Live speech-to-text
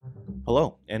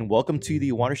Hello, and welcome to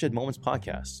the Watershed Moments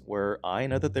podcast, where I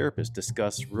and other therapists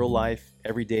discuss real life,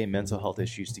 everyday mental health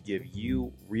issues to give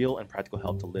you real and practical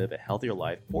help to live a healthier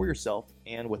life for yourself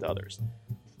and with others.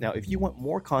 Now, if you want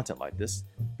more content like this,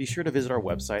 be sure to visit our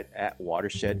website at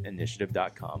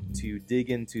watershedinitiative.com to dig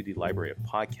into the library of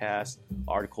podcasts,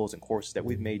 articles, and courses that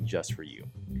we've made just for you.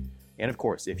 And of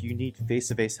course, if you need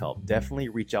face-to-face help, definitely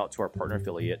reach out to our partner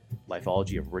affiliate,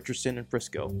 Lifeology of Richardson and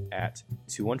Frisco, at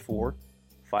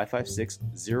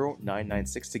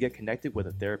 214-556-0996 to get connected with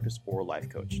a therapist or life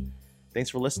coach. Thanks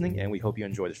for listening, and we hope you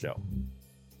enjoy the show.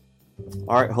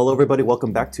 All right. Hello, everybody.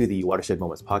 Welcome back to the Watershed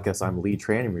Moments podcast. I'm Lee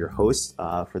Tran. I'm your host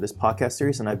for this podcast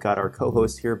series, and I've got our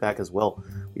co-host here back as well.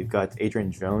 We've got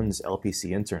Adrian Jones,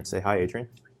 LPC intern. Say hi, Adrian.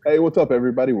 Hey, what's up,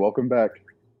 everybody? Welcome back.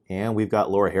 And we've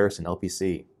got Laura Harrison,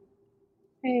 LPC.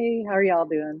 Hey, how are y'all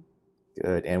doing?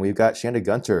 Good. And we've got Shanda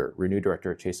Gunter, Renew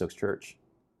Director at Chase Oaks Church.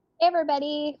 Hey,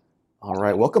 everybody. All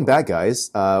right. Welcome back, guys.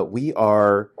 We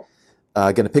are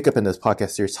going to pick up in this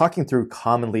podcast series talking through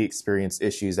commonly experienced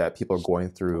issues that people are going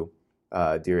through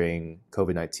during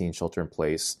COVID-19 shelter in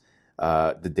place.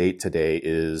 The date today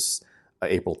is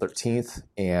April 13th.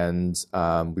 And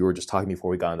we were just talking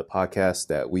before we got on the podcast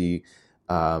that we,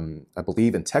 I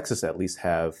believe in Texas at least,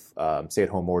 have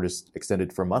stay-at-home orders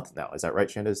extended for a month now. Is that right,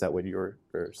 Shanda? Is that what you're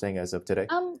saying as of today?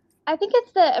 I think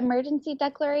it's the emergency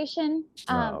declaration,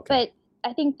 Okay. but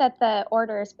I think that the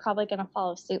order is probably going to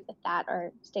follow suit with that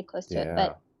or stay close to it.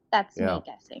 But that's me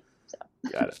guessing. So.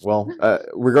 Got it. Well,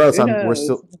 regardless, we're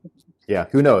still. Yeah,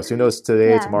 who knows? Who knows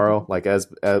today, tomorrow? Like by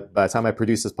the time I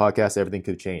produce this podcast, everything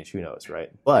could change. Who knows, right?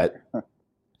 But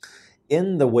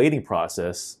in the waiting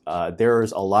process,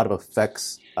 there's a lot of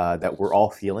effects that we're all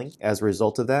feeling as a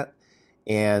result of that.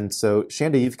 And so,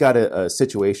 Shanda, you've got a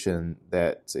situation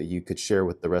that you could share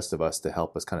with the rest of us to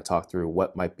help us kind of talk through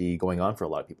what might be going on for a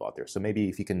lot of people out there. So maybe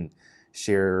if you can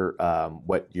share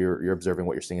what you're observing,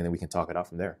 what you're seeing, and then we can talk it out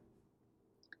from there.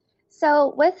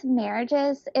 So with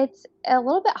marriages, it's a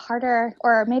little bit harder,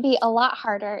 or maybe a lot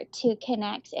harder, to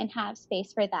connect and have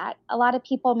space for that. A lot of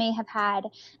people may have had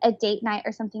a date night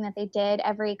or something that they did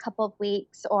every couple of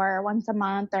weeks or once a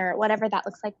month or whatever that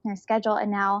looks like in their schedule,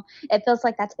 and now it feels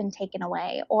like that's been taken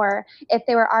away. Or if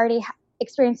they were already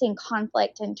experiencing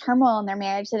conflict and turmoil in their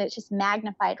marriage, then it's just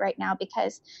magnified right now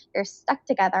because you're stuck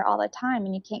together all the time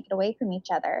and you can't get away from each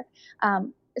other.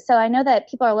 So I know that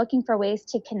people are looking for ways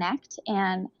to connect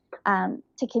and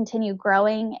to continue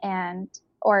growing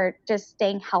or just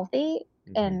staying healthy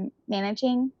and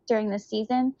managing during this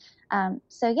season.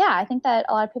 So yeah, I think that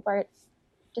a lot of people are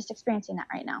just experiencing that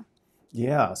right now.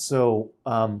 Yeah. So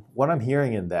what I'm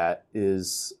hearing in that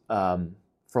is for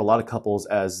a lot of couples,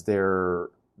 as they're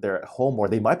at home more,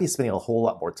 they might be spending a whole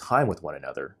lot more time with one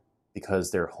another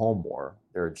because they're home more,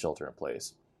 they're in shelter in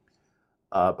place.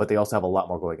 But they also have a lot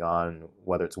more going on,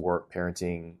 whether it's work,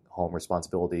 parenting, home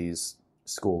responsibilities,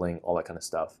 schooling, all that kind of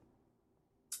stuff.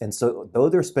 And so though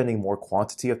they're spending more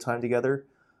quantity of time together,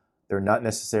 they're not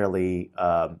necessarily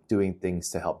doing things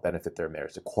to help benefit their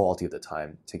marriage. The quality of the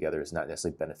time together is not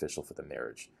necessarily beneficial for the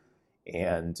marriage.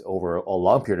 And over a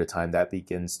long period of time, that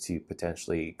begins to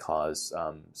potentially cause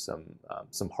some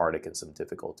heartache and some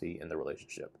difficulty in the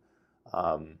relationship.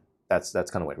 That's kind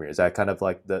of what we're hearing. Is that kind of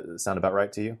like sound about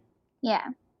right to you? Yeah.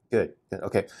 Good.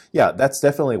 Okay. Yeah, that's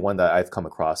definitely one that I've come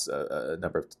across a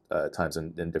number of times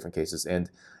in different cases, and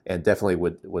definitely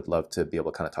would love to be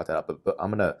able to kind of talk that out. But I'm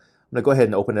gonna go ahead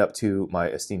and open it up to my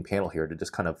esteemed panel here to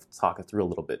just kind of talk it through a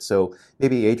little bit. So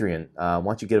maybe Adrian, why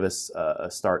don't you give us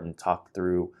a start and talk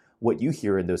through what you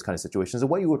hear in those kind of situations and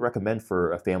what you would recommend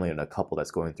for a family and a couple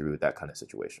that's going through that kind of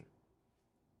situation.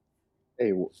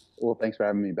 Hey, well, thanks for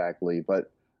having me back, Lee.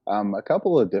 But a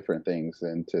couple of different things,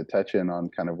 and to touch in on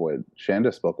kind of what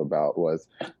Shanda spoke about was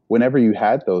whenever you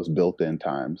had those built-in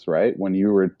times, right? When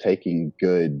you were taking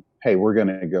good, hey, we're going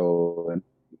to go and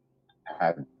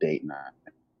have date night,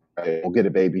 right? We'll get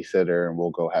a babysitter and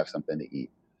we'll go have something to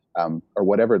eat, or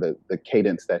whatever the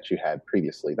cadence that you had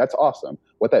previously. That's awesome.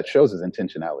 What that shows is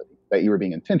intentionality, that you were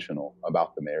being intentional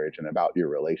about the marriage and about your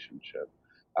relationship.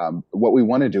 What we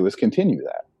want to do is continue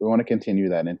that. We want to continue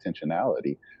that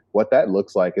intentionality. What that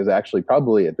looks like is actually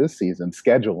probably at this season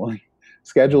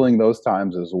scheduling those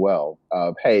times as well.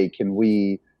 Of, hey, can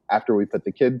we, after we put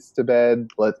the kids to bed,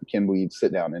 can we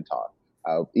sit down and talk?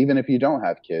 Even if you don't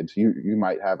have kids, you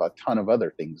might have a ton of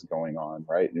other things going on,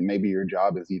 right? And maybe your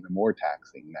job is even more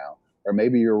taxing now, or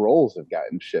maybe your roles have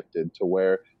gotten shifted to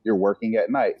where you're working at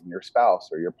night and your spouse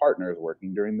or your partner is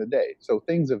working during the day. So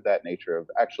things of that nature of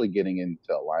actually getting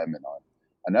into alignment on.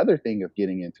 Another thing of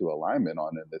getting into alignment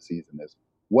on in this season is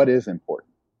what is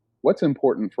important. What's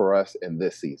important for us in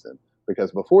this season?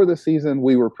 because before the season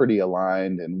we were pretty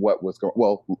aligned in what was going.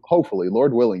 Well, hopefully,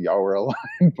 Lord willing, y'all were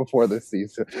aligned before the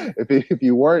season. If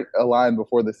you weren't aligned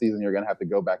before the season, you're going to have to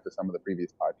go back to some of the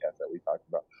previous podcasts that we talked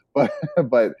about.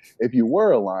 But if you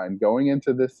were aligned going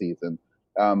into this season,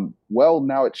 well,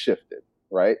 now it's shifted,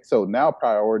 right? So now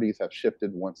priorities have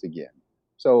shifted once again.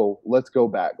 So let's go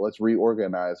back. Let's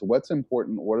reorganize. What's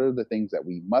important? What are the things that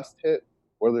we must hit?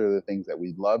 What are the things that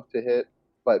we'd love to hit?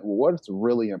 But what's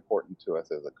really important to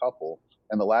us as a couple?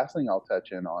 And the last thing I'll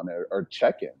touch in on are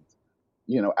check-ins.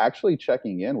 Actually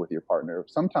checking in with your partner.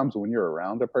 Sometimes when you're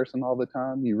around a person all the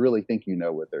time, you really think you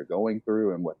know what they're going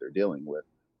through and what they're dealing with.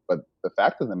 But the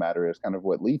fact of the matter is kind of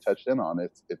what Lee touched in on.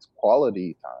 It's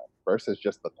quality time versus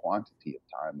just the quantity of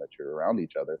time that you're around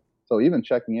each other. So even I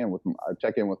check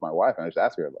in with my wife and I just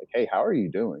ask her like, hey, how are you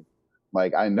doing?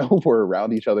 Like, I know we're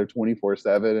around each other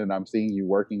 24/7 and I'm seeing you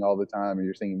working all the time and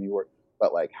you're seeing me work,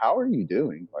 but like, how are you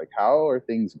doing? Like, how are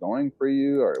things going for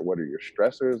you? Or what are your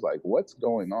stressors? Like, what's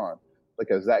going on?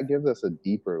 Because that gives us a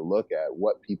deeper look at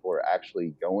what people are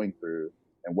actually going through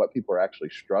and what people are actually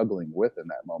struggling with in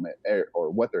that moment, or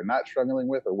what they're not struggling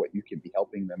with, or what you can be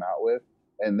helping them out with.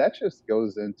 And that just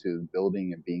goes into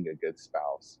building and being a good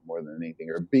spouse more than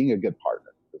anything, or being a good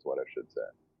partner is what I should say.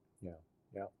 Yeah,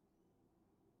 yeah,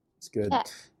 it's good. Yeah.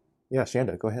 Yeah,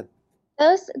 Shanda, go ahead.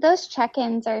 Those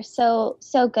check-ins are so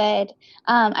good.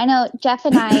 I know Jeff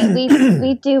and I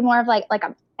we do more of like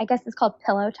I guess it's called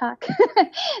pillow talk.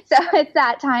 So it's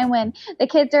that time when the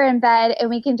kids are in bed and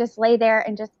we can just lay there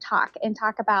and just talk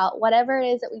about whatever it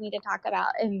is that we need to talk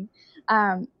about, and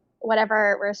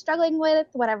whatever we're struggling with,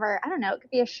 whatever, I don't know, it could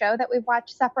be a show that we've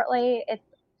watched separately. It's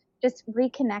just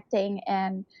reconnecting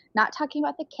and not talking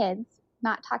about the kids,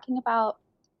 not talking about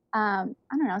I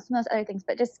don't know, some of those other things,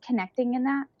 but just connecting in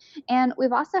that. And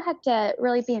we've also had to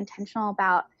really be intentional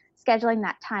about scheduling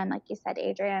that time, like you said,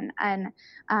 Adrian, and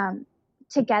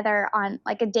together on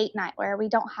like a date night where we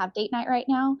don't have date night right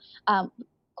now.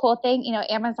 Cool thing,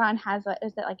 Amazon has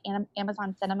is it like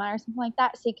Amazon Cinema or something like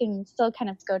that, so you can still kind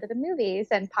of go to the movies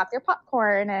and pop your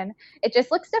popcorn, and it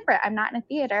just looks different. I'm not in a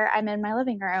theater, I'm in my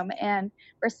living room, and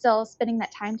we're still spending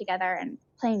that time together and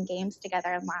playing games together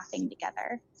and laughing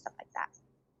together, stuff like that.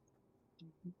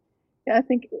 Yeah,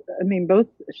 I mean, both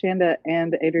Shanda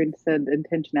and Adrian said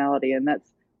intentionality, and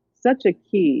that's such a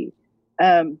key.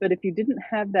 But if you didn't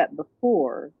have that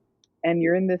before and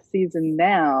you're in this season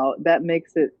now, that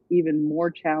makes it even more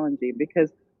challenging,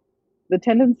 because the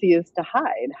tendency is to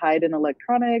hide in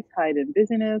electronics, hide in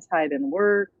busyness, hide in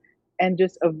work, and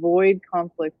just avoid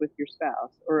conflict with your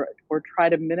spouse, or try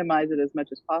to minimize it as much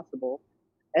as possible.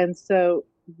 And so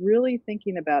really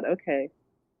thinking about, okay,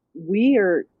 we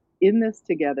are in this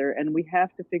together and we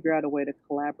have to figure out a way to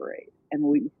collaborate. And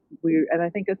I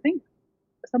think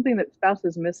something that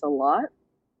spouses miss a lot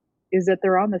is that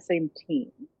they're on the same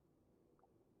team.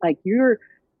 Like, you're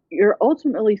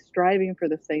ultimately striving for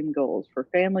the same goals, for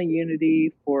family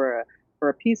unity, for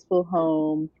a peaceful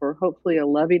home, for hopefully a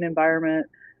loving environment.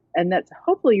 And that's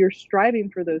hopefully you're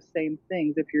striving for those same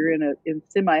things if you're in a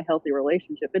semi-healthy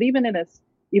relationship. But even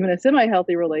a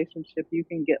semi-healthy relationship, you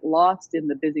can get lost in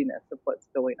the busyness of what's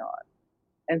going on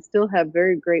and still have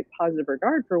very great positive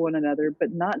regard for one another,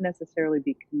 but not necessarily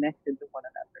be connected to one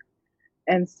another.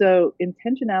 And so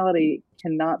intentionality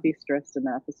cannot be stressed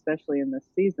enough, especially in this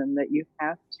season, that you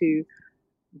have to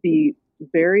be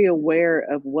very aware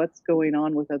of what's going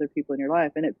on with other people in your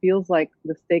life. And it feels like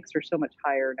the stakes are so much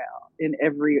higher now in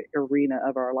every arena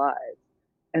of our lives.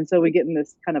 And so we get in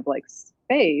this kind of like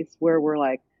space where we're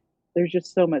like, there's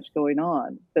just so much going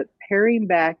on. But paring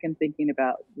back and thinking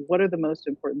about, what are the most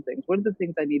important things? What are the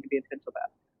things I need to be intentional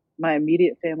about? My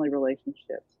immediate family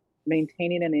relationships,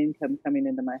 maintaining an income coming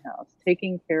into my house,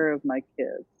 taking care of my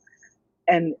kids,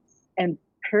 and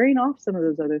paring off some of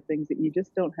those other things that you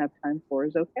just don't have time for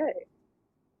is okay.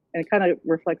 And it kind of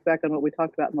reflects back on what we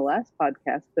talked about in the last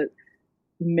podcast, but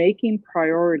making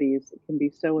priorities can be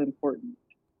so important.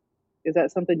 Is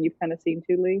that something you've kind of seen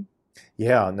too, Lee?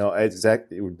 Yeah, no,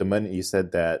 exactly. The minute you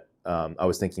said that, I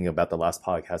was thinking about the last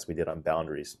podcast we did on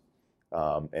boundaries,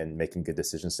 and making good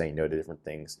decisions, saying no to different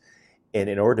things. And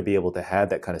in order to be able to have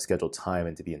that kind of scheduled time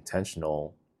and to be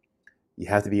intentional, you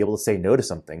have to be able to say no to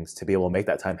some things to be able to make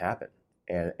that time happen.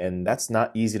 And that's not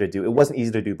easy to do. It wasn't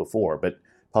easy to do before, but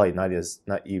probably not as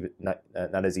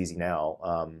easy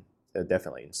now.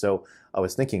 Definitely. So I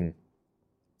was thinking,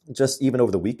 just even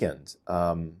over the weekend.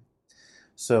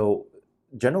 So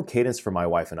general cadence for my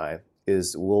wife and I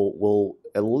is we'll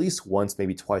at least once,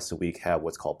 maybe twice a week, have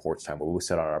what's called porch time, where we'll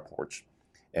sit on our porch.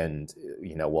 And,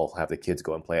 we'll have the kids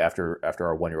go and play. After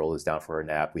our 1-year-old is down for a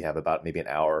nap, we have about maybe an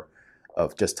hour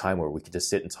of just time where we can just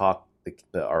sit and talk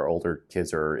our older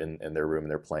kids are in their room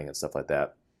and they're playing and stuff like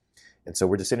that. And so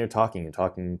we're just sitting here talking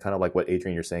kind of like what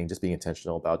Adrian, you're saying, just being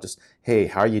intentional about just, hey,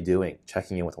 how are you doing?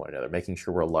 Checking in with one another, making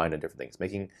sure we're aligned on different things,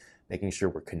 making sure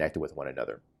we're connected with one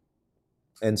another.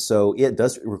 And so it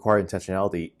does require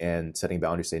intentionality and setting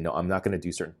boundaries, saying, no, I'm not going to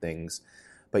do certain things.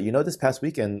 But this past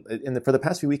weekend, for the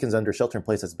past few weekends under shelter in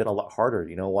place, it's been a lot harder.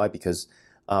 You know why? Because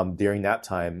during that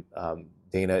time,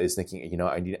 Dana is thinking,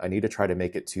 I need to try to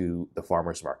make it to the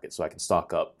farmer's market so I can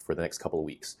stock up for the next couple of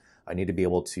weeks. I need to be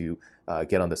able to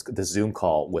get on this Zoom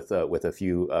call with a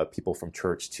few people from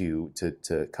church to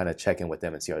kind of check in with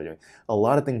them and see how they're doing. A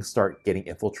lot of things start getting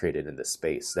infiltrated in this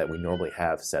space that we normally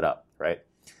have set up, right?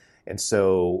 And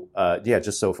so,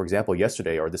 just so for example,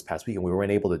 yesterday or this past weekend, we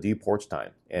weren't able to do porch time,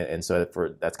 and so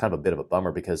that's kind of a bit of a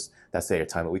bummer because that's the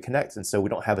time that we connect, and so we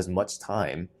don't have as much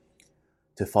time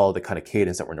to follow the kind of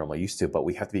cadence that we're normally used to. But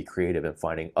we have to be creative in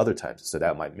finding other times. So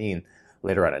that might mean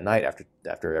later on at night,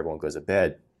 after everyone goes to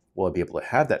bed, we'll be able to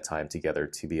have that time together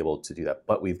to be able to do that.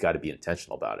 But we've got to be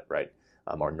intentional about it, right?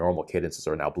 Our normal cadences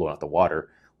are now blown out the water.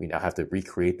 We now have to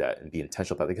recreate that and be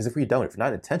intentional about it. Because if we're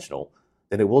not intentional,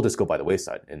 then it will just go by the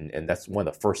wayside. And that's one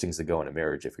of the first things to go in a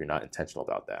marriage if you're not intentional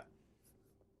about that.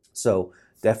 So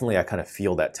definitely I kind of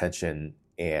feel that tension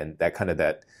and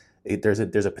there's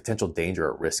a potential danger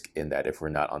or risk in that if we're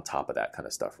not on top of that kind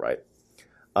of stuff, right?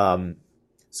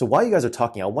 So while you guys are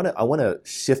talking, I want to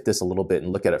shift this a little bit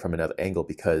and look at it from another angle,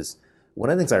 because one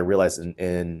of the things I realized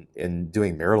in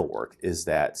doing marital work is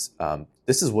that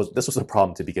this was a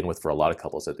problem to begin with for a lot of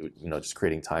couples, that just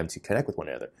creating time to connect with one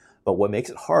another. But what makes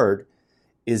it hard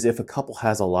is if a couple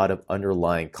has a lot of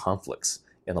underlying conflicts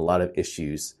and a lot of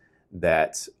issues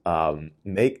that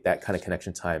make that kind of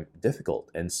connection time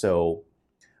difficult. And so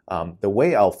the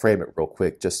way I'll frame it real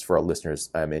quick, just for our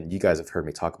listeners, I mean, you guys have heard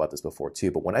me talk about this before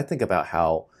too, but when I think about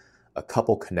how a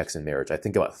couple connects in marriage, I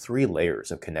think about 3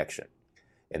 layers of connection.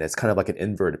 And it's kind of like an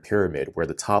inverted pyramid where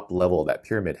the top level of that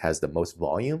pyramid has the most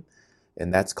volume.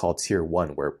 And that's called tier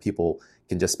 1, where people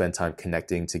can just spend time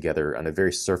connecting together on a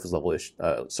very surface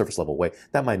level way.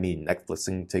 That might mean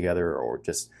Netflixing together or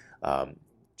just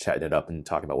chatting it up and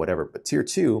talking about whatever. But tier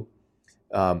 2,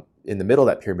 in the middle of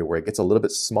that pyramid, where it gets a little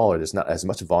bit smaller, there's not as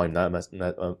much volume, not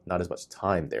as much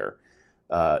time there.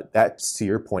 That's to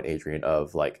your point, Adrian,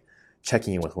 of like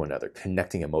checking in with one another,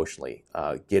 connecting emotionally,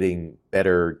 getting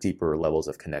better, deeper levels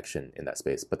of connection in that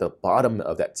space. But the bottom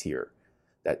of that tier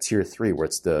 3, where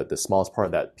it's the smallest part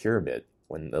of that pyramid,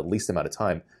 when the least amount of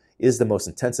time, is the most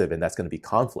intensive, and that's going to be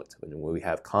conflict, when we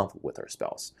have conflict with our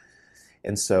spouse.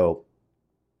 And so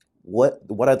what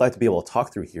I'd like to be able to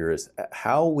talk through here is,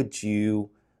 how would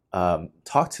you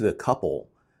talk to the couple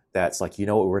that's like,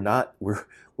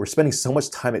 we're spending so much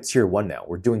time at tier 1 now.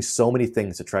 We're doing so many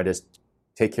things to try to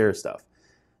take care of stuff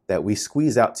that we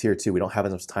squeeze out tier 2. We don't have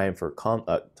enough time for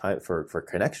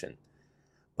connection.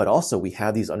 But also we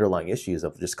have these underlying issues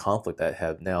of just conflict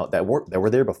that were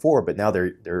there before, but now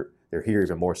they're here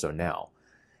even more so now.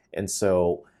 And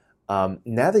so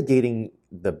navigating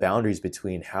the boundaries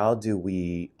between how do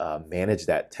we manage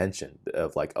that tension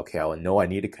of like, okay, I know I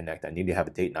need to connect, I need to have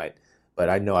a date night, but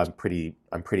I know I'm pretty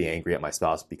angry at my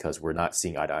spouse because we're not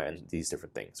seeing eye to eye on these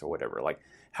different things or whatever. Like,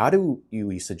 how do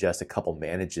you suggest a couple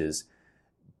manages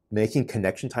making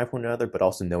connection time for one another, but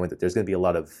also knowing that there's going to be a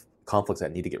lot of conflicts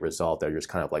that need to get resolved that are just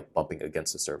kind of like bumping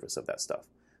against the surface of that stuff?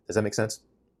 Does that make sense?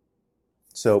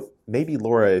 So maybe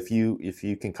Laura, if you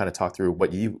can kind of talk through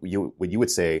what you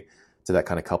would say to that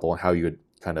kind of couple and how you would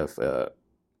kind of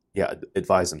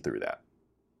advise them through that.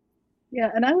 Yeah,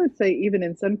 and I would say even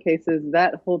in some cases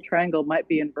that whole triangle might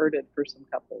be inverted for some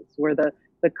couples, where the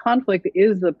conflict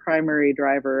is the primary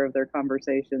driver of their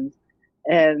conversations,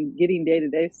 and getting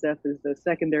day-to-day stuff is the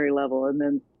secondary level, and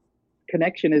then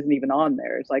connection isn't even on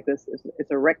there. It's like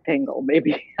it's a rectangle,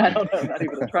 maybe. I don't know, not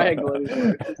even a triangle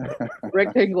anymore. It's just a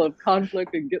rectangle of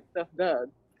conflict and get stuff done.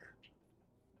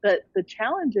 But the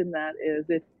challenge in that is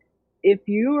if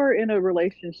you are in a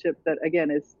relationship that,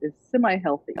 again, is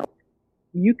semi-healthy,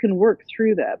 you can work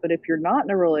through that. But if you're not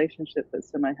in a relationship that's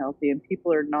semi-healthy and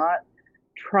people are not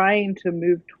trying to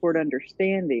move toward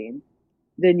understanding,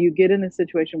 then you get in a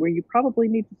situation where you probably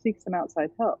need to seek some outside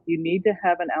help. You need to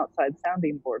have an outside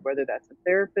sounding board, whether that's a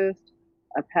therapist,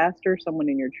 a pastor, someone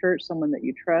in your church, someone that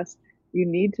you trust. You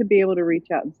need to be able to reach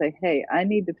out and say, hey, I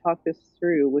need to talk this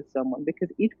through with someone, because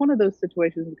each one of those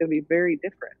situations is going to be very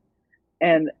different.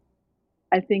 And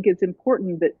I think it's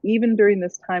important that even during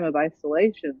this time of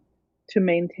isolation, to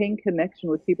maintain connection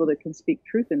with people that can speak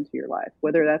truth into your life,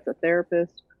 whether that's a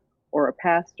therapist or a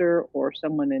pastor or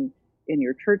someone in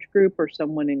your church group or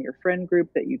someone in your friend group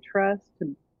that you trust,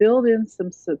 to build in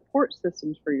some support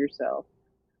systems for yourself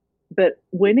But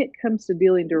when it comes to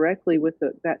dealing directly with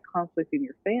that conflict in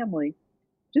your family,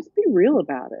 just be real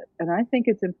about it. And I think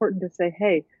it's important to say,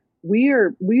 hey, we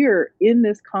are in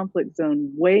this conflict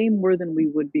zone way more than we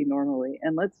would be normally,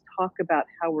 and let's talk about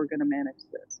how we're going to manage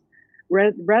this.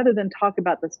 Rather than talk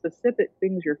about the specific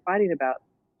things you're fighting about,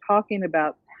 talking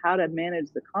about how to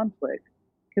manage the conflict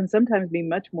can sometimes be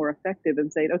much more effective in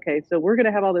saying, okay, so we're going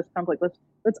to have all this conflict.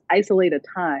 Let's isolate a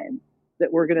time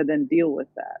that we're going to then deal with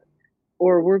that,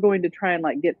 or we're going to try and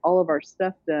like get all of our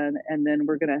stuff done, and then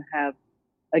we're going to have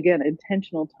again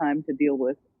intentional time to deal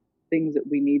with things that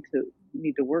we need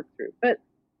to work through. But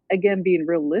again, being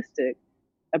realistic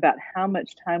about how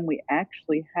much time we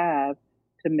actually have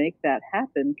to make that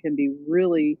happen can be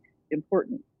really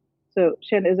important. So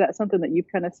Shannon, is that something that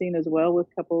you've kind of seen as well with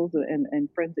couples and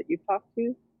friends that you've talked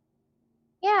to?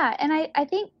 Yeah, and I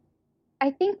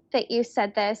think that you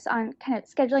said this on kind of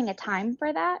scheduling a time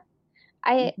for that.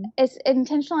 As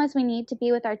intentional as we need to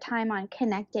be with our time on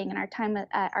connecting and our time with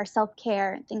our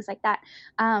self-care and things like that,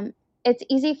 it's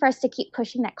easy for us to keep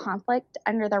pushing that conflict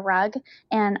under the rug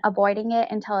and avoiding it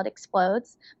until it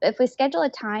explodes. But if we schedule a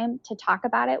time to talk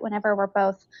about it whenever we're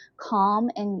both calm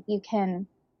and you can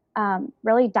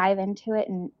really dive into it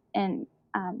and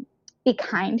be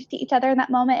kind to each other in that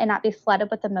moment and not be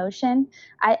flooded with emotion,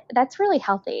 that's really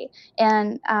healthy.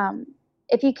 And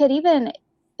if you could even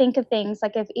think of things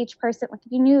like if each person, like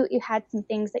if you knew you had some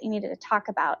things that you needed to talk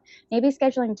about, maybe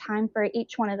scheduling time for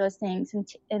each one of those things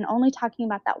and only talking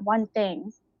about that one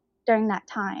thing during that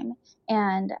time,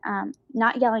 and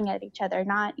not yelling at each other,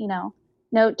 not,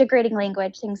 no degrading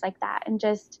language, things like that, and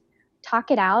just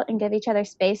talk it out and give each other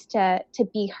space to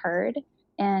be heard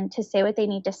and to say what they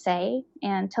need to say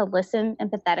and to listen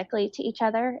empathetically to each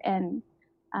other. And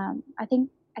I think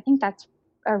that's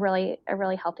a really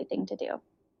healthy thing to do.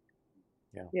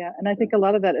 Yeah, and I think a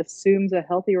lot of that assumes a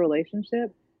healthy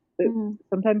relationship, but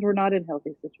sometimes we're not in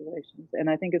healthy situations. And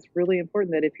I think it's really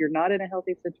important that if you're not in a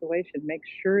healthy situation, make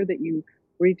sure that you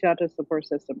reach out to a support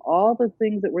system. All the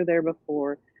things that were there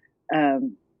before,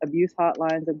 abuse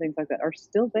hotlines and things like that, are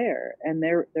still there, and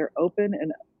they're open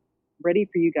and ready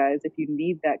for you guys if you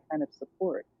need that kind of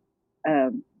support.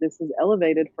 This is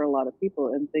elevated for a lot of people,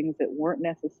 and things that weren't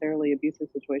necessarily abusive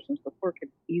situations before can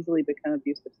easily become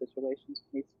abusive situations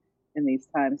in these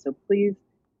times. So please,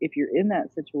 if you're in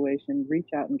that situation, reach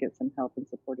out and get some help and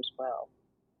support as well.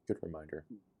 Good reminder.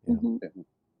 Yeah.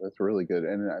 That's really good.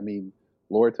 And I mean,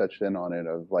 Laura touched in on it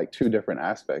of like two different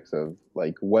aspects of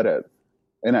like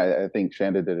and I think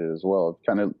Shanda did it as well,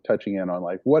 kind of touching in on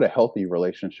like what a healthy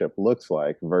relationship looks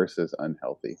like versus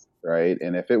unhealthy, right?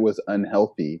 And if it was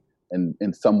unhealthy and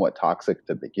somewhat toxic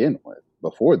to begin with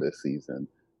before this season,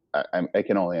 I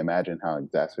can only imagine how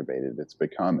exacerbated it's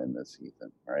become in this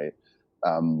season, right?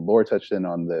 Laura touched in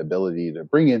on the ability to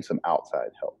bring in some outside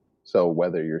help. So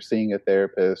whether you're seeing a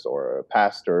therapist or a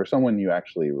pastor or someone you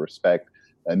actually respect,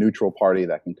 a neutral party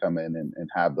that can come in and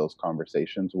have those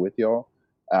conversations with y'all.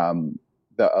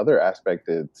 The other aspect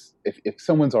is if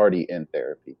someone's already in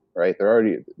therapy, right?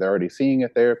 They're already seeing a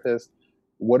therapist.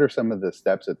 What are some of the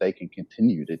steps that they can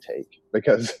continue to take?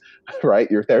 Because,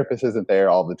 right, your therapist isn't there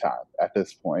all the time at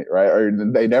this point, right? Or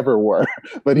they never were,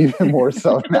 but even more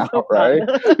so now, right?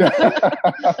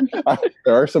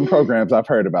 There are some programs I've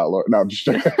heard about, Lord. No, I'm just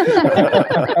joking.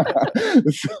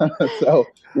 So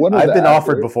I've been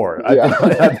offered before.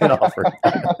 I've been offered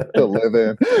to live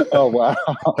in. Oh, wow.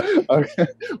 Okay.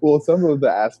 Well, some of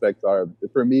the aspects are,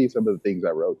 for me, some of the things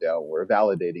I wrote down were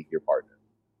validating your partner.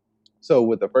 So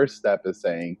with the first step is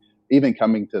saying, even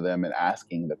coming to them and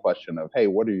asking the question of, hey,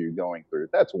 what are you going through?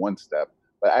 That's one step,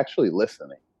 but actually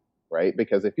listening, right?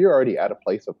 Because if you're already at a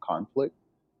place of conflict,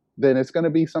 then it's going to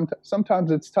be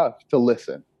sometimes it's tough to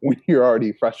listen when you're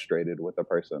already frustrated with a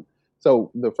person.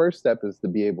 So the first step is to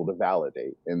be able to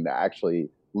validate and to actually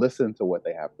listen to what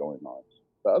they have going on.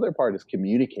 The other part is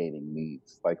communicating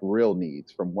needs, like real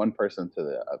needs from one person to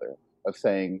the other, of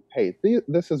saying, hey,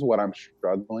 this is what I'm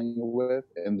struggling with,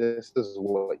 and this is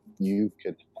what you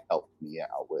could help me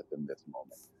out with in this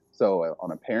moment. So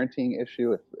on a parenting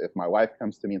issue, if my wife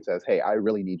comes to me and says, hey, I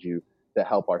really need you to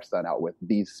help our son out with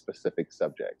these specific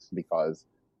subjects because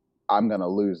I'm gonna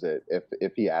lose it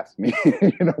if he asks me,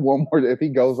 if he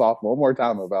goes off one more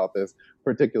time about this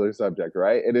particular subject,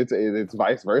 right? And it's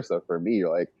vice versa for me.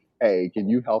 Like, hey, can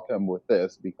you help him with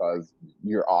this because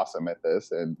you're awesome at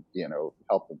this, and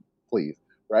help him, please,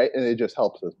 right? And it just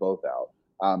helps us both out.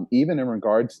 Even in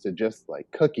regards to just like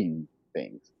cooking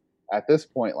things. At this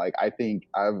point, like I think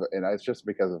and it's just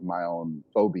because of my own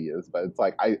phobias, but it's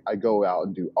like I go out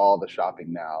and do all the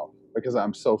shopping now because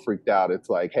I'm so freaked out. It's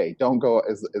like, hey, don't go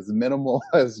as minimal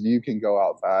as you can go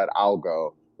outside. I'll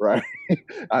go, right?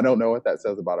 I don't know what that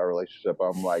says about our relationship.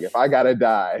 I'm like, if I gotta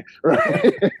die,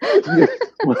 right?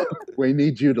 We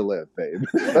need you to live, babe.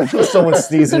 Someone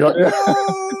sneezes, you're like,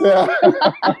 yeah.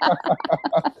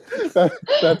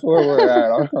 That's where we're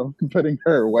at. I'm putting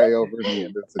her way over me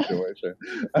in this situation.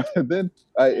 Then,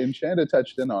 and Shanda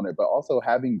touched in on it, but also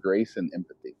having grace and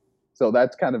empathy. So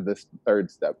that's kind of this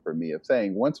third step for me of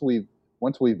saying once we've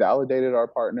validated our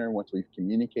partner, once we've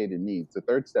communicated needs, the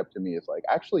third step to me is like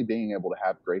actually being able to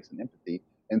have grace and empathy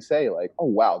and say like, oh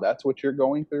wow, that's what you're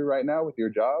going through right now with your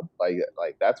job. Like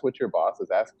that's what your boss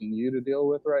is asking you to deal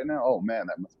with right now. Oh man,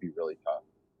 that must be really tough.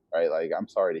 Right? Like, I'm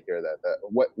sorry to hear that.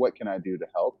 What can I do to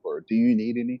help? Or do you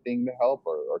need anything to help?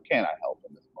 Or can I help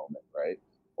in this moment? Right?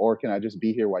 Or can I just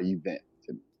be here while you vent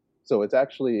to me? So it's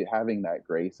actually having that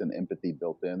grace and empathy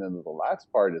built in. And the last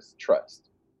part is trust.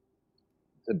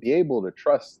 To be able to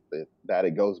trust that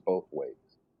it goes both ways,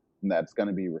 and that's going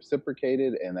to be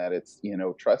reciprocated, and that it's, you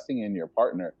know, trusting in your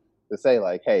partner to say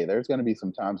like, hey, there's going to be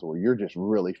some times where you're just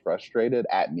really frustrated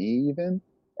at me even,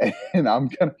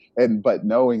 and but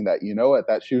knowing that, you know what,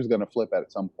 that shoe's gonna flip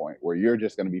at some point where you're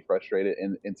just gonna be frustrated,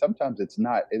 and sometimes it's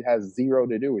not. It has zero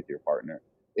to do with your partner.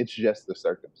 It's just the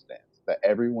circumstance that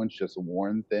everyone's just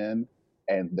worn thin,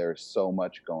 and there's so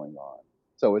much going on.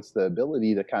 So it's the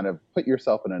ability to kind of put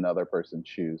yourself in another person's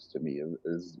shoes. To me,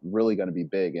 is really going to be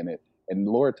big. And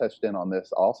Laura touched in on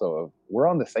this also. Of we're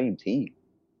on the same team,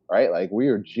 right? Like we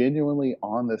are genuinely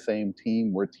on the same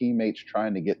team. We're teammates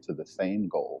trying to get to the same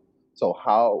goal. So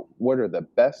what are the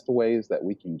best ways that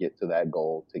we can get to that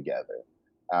goal together?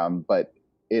 But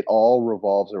it all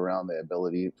revolves around the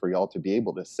ability for y'all to be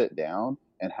able to sit down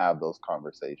and have those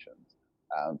conversations.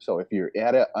 So if you're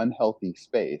at an unhealthy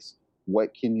space,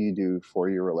 what can you do for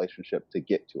your relationship to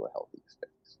get to a healthy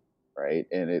space, right?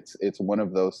 And it's one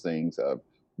of those things of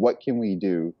what can we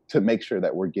do to make sure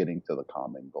that we're getting to the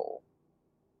common goal.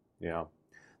 Yeah.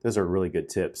 Those are really good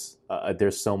tips.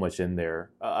 There's so much in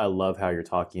there. I love how you're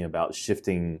talking about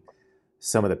shifting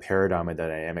some of the paradigm and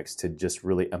dynamics to just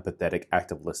really empathetic,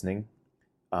 active listening,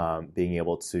 being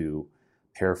able to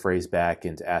paraphrase back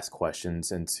and to ask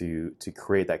questions and to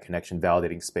create that connection,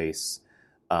 validating space.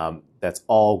 That's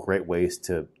all great ways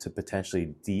to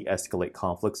potentially de-escalate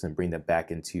conflicts and bring them back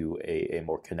into a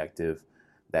more connective,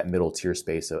 that middle tier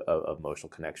space of emotional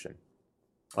connection.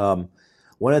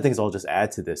 One of the things I'll just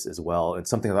add to this as well, and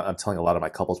something that I'm telling a lot of my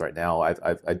couples right now,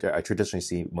 I traditionally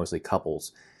see mostly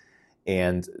couples,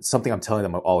 and something I'm telling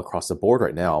them all across the board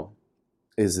right now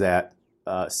is that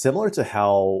similar to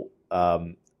how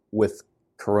with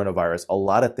coronavirus, a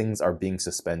lot of things are being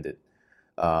suspended,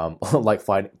 like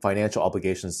financial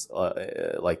obligations,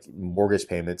 like mortgage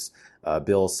payments,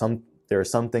 bills. There are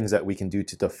some things that we can do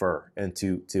to defer and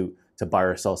to buy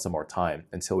ourselves some more time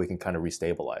until we can kind of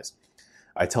restabilize.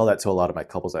 I tell that to a lot of my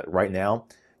couples that right now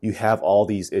you have all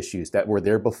these issues that were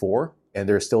there before and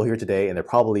they're still here today, and they're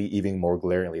probably even more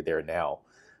glaringly there now.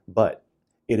 But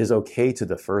it is okay to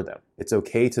defer them. It's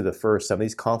okay to defer some of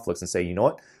these conflicts and say, you know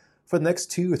what, for the next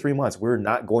 2 or 3 months, we're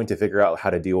not going to figure out how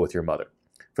to deal with your mother.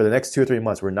 For the next 2 or 3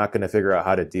 months, we're not going to figure out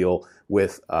how to deal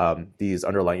with these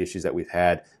underlying issues that we've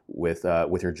had with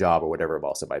your job or whatever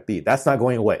else it might be. That's not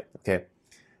going away, okay?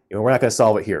 And we're not going to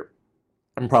solve it here.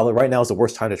 And probably right now is the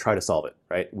worst time to try to solve it,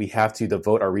 right? We have to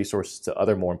devote our resources to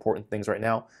other more important things right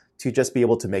now to just be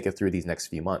able to make it through these next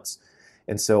few months.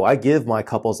 And so I give my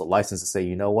couples a license to say,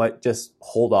 you know what, just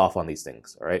hold off on these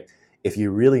things, all right? If you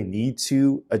really need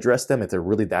to address them, if they're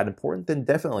really that important, then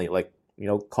definitely, like, you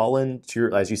know, call in to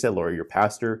your, as you said, Laura, your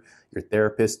pastor, your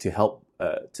therapist to help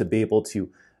to be able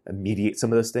to mediate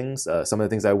some of those things. Some of the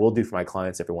things I will do for my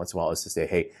clients every once in a while is to say,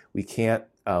 hey, we can't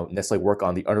necessarily work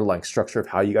on the underlying structure of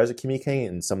how you guys are communicating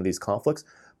in some of these conflicts,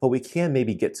 but we can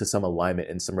maybe get to some alignment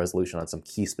and some resolution on some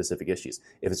key specific issues.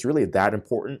 If it's really that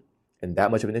important and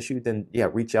that much of an issue, then yeah,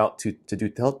 reach out to do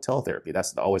teletherapy.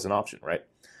 That's always an option, right?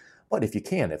 But if you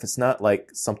can, if it's not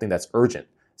like something that's urgent,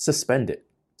 suspend it,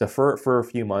 defer it for a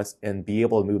few months, and be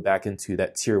able to move back into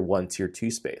that tier 1, tier 2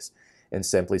 space and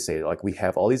simply say, like, we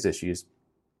have all these issues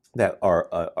that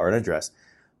are unaddressed.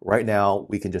 Right now,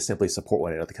 we can just simply support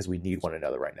one another because we need one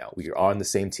another right now. We are on the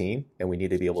same team, and we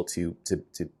need to be able to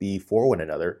be for one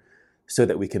another so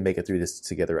that we can make it through this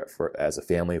together as a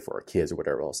family, for our kids, or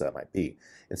whatever else that might be.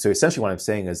 And so essentially what I'm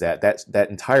saying is that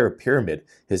entire pyramid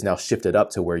has now shifted up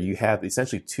to where you have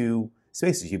essentially 2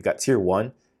 spaces. You've got tier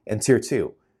 1 and tier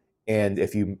 2. And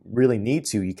if you really need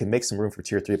to, you can make some room for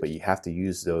tier 3, but you have to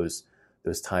use those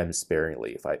times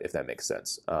sparingly, if that makes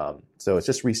sense. So it's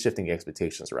just reshifting the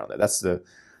expectations around that. That's the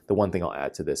one thing I'll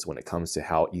add to this when it comes to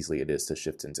how easily it is to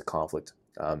shift into conflict.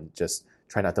 Just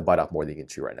try not to bite off more than you can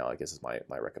chew right now, I guess, is my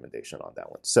recommendation on that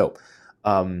one. So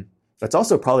That's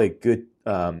also probably a good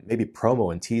maybe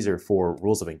promo and teaser for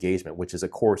Rules of Engagement, which is a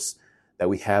course that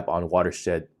we have on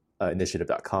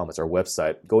watershedinitiative.com. It's our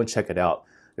website. Go and check it out.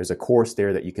 There's a course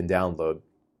there that you can download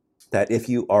that if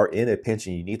you are in a pinch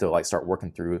and you need to like start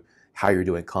working through how you're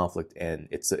doing conflict, and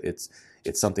it's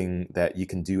something that you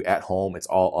can do at home. It's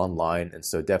all online, and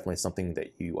so definitely something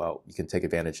that you can take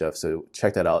advantage of. So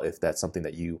check that out if that's something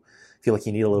that you feel like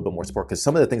you need a little bit more support. Because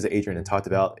some of the things that Adrian had talked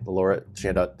about, Laura,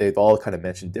 Shanda, they've all kind of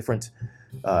mentioned different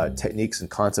techniques and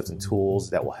concepts and tools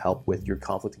that will help with your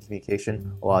conflict and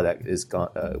communication. A lot of that is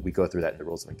we go through that in the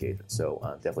Rules of Engagement. So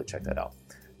definitely check that out.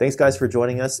 Thanks, guys, for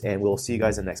joining us, and we'll see you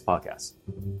guys in the next podcast.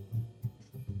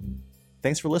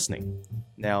 Thanks for listening.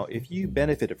 Now, if you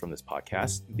benefited from this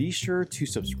podcast, be sure to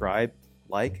subscribe,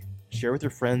 like, share with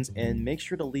your friends, and make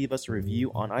sure to leave us a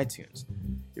review on iTunes.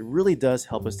 It really does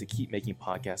help us to keep making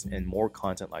podcasts and more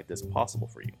content like this possible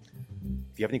for you.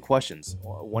 If you have any questions,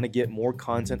 want to get more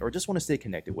content, or just want to stay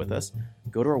connected with us,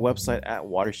 go to our website at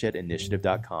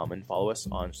watershedinitiative.com and follow us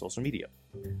on social media.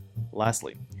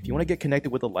 Lastly, if you want to get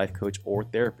connected with a life coach or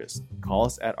therapist, call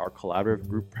us at our collaborative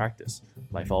group practice,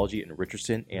 Lifeology in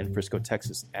Richardson and Frisco,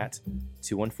 Texas at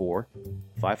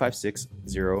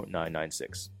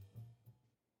 214-556-0996.